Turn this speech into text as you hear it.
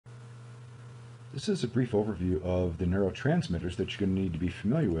This is a brief overview of the neurotransmitters that you're going to need to be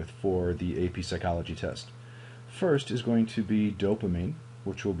familiar with for the AP psychology test. First is going to be dopamine,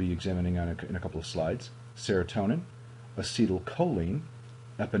 which we'll be examining in a couple of slides, serotonin, acetylcholine,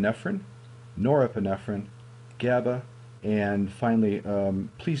 epinephrine, norepinephrine, GABA, and finally,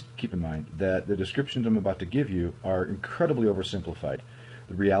 please keep in mind that the descriptions I'm about to give you are incredibly oversimplified.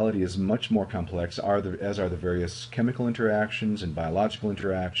 The reality is much more complex, as are the various chemical interactions and biological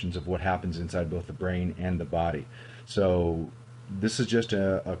interactions of what happens inside both the brain and the body. So this is just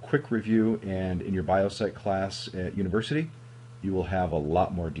a quick review, and in your biopsych class at university, you will have a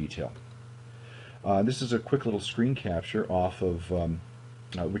lot more detail. This is a quick little screen capture off of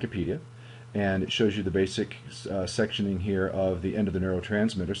Wikipedia, and it shows you the basic sectioning here of the end of the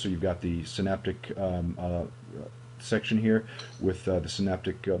neurotransmitter. So you've got the synaptic section here with the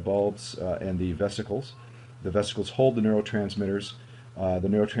synaptic bulbs and the vesicles. The vesicles hold the neurotransmitters. The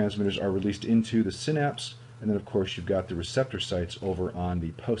neurotransmitters are released into the synapse, and then of course you've got the receptor sites over on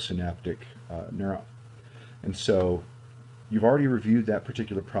the postsynaptic neuron. And so you've already reviewed that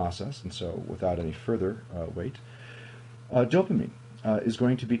particular process, and so without any further wait, dopamine is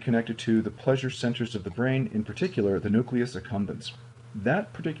going to be connected to the pleasure centers of the brain, in particular the nucleus accumbens.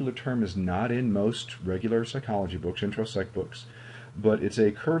 That particular term is not in most regular psychology books, intro psych books, but it's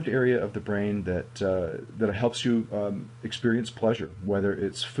a curved area of the brain that helps you experience pleasure, whether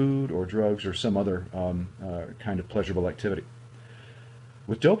it's food or drugs or some other kind of pleasurable activity.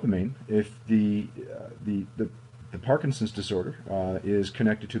 With dopamine, if the Parkinson's disorder is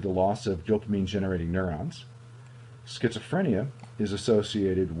connected to the loss of dopamine-generating neurons, schizophrenia is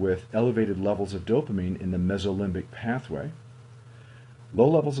associated with elevated levels of dopamine in the mesolimbic pathway. Low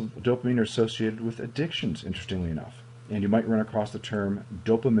levels of dopamine are associated with addictions, interestingly enough, and you might run across the term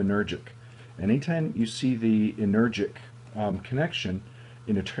dopaminergic. Anytime you see the energic connection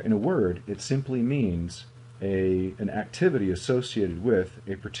in a word, it simply means an activity associated with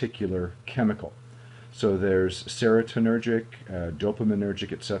a particular chemical. So there's serotonergic,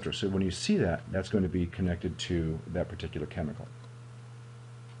 dopaminergic, etc. So when you see that, that's going to be connected to that particular chemical.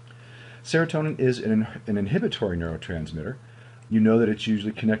 Serotonin is an inhibitory neurotransmitter. You know that it's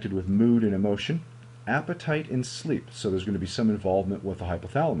usually connected with mood and emotion, appetite and sleep, so there's going to be some involvement with the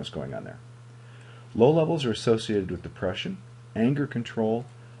hypothalamus going on there. Low levels are associated with depression, anger control,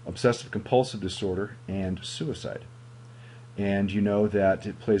 obsessive-compulsive disorder, and suicide. And you know that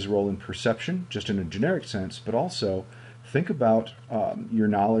it plays a role in perception, just in a generic sense, but also think about your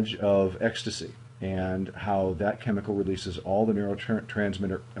knowledge of ecstasy and how that chemical releases all the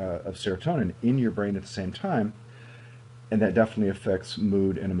neurotransmitter of serotonin in your brain at the same time, and that definitely affects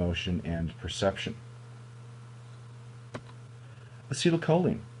mood and emotion and perception.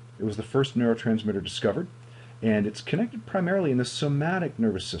 Acetylcholine. It was the first neurotransmitter discovered, and it's connected primarily in the somatic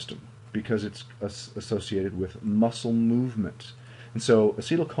nervous system because it's associated with muscle movement. And so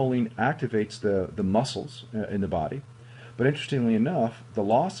acetylcholine activates the muscles in the body, but interestingly enough, the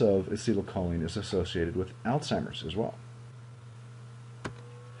loss of acetylcholine is associated with Alzheimer's as well.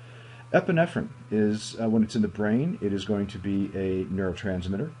 Epinephrine is, when it's in the brain, it is going to be a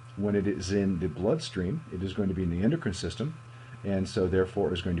neurotransmitter. When it is in the bloodstream, it is going to be in the endocrine system, and so therefore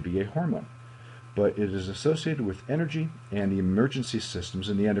it is going to be a hormone. But it is associated with energy and the emergency systems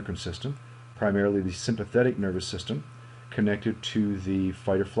in the endocrine system, primarily the sympathetic nervous system, connected to the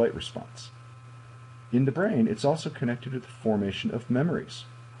fight or flight response. In the brain, it's also connected to the formation of memories.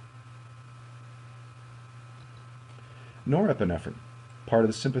 Norepinephrine, part of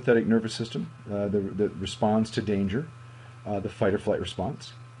the sympathetic nervous system that responds to danger, the fight or flight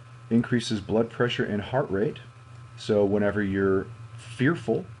response, increases blood pressure and heart rate. So whenever you're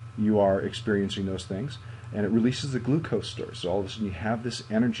fearful, you are experiencing those things, and it releases the glucose stores. So all of a sudden you have this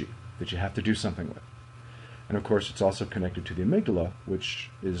energy that you have to do something with. And of course it's also connected to the amygdala, which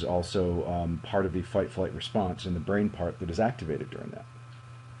is also part of the fight-flight response, and the brain part that is activated during that.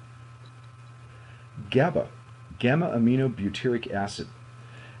 GABA, gamma-aminobutyric acid.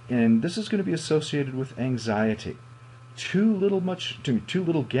 And this is going to be associated with anxiety. Too little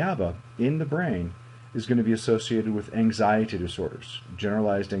GABA in the brain is going to be associated with anxiety disorders,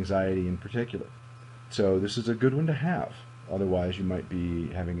 generalized anxiety in particular. So this is a good one to have. Otherwise, you might be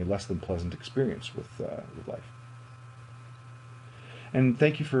having a less than pleasant experience with life. And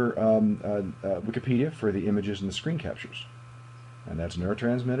thank you for Wikipedia for the images and the screen captures. And that's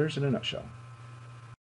neurotransmitters in a nutshell.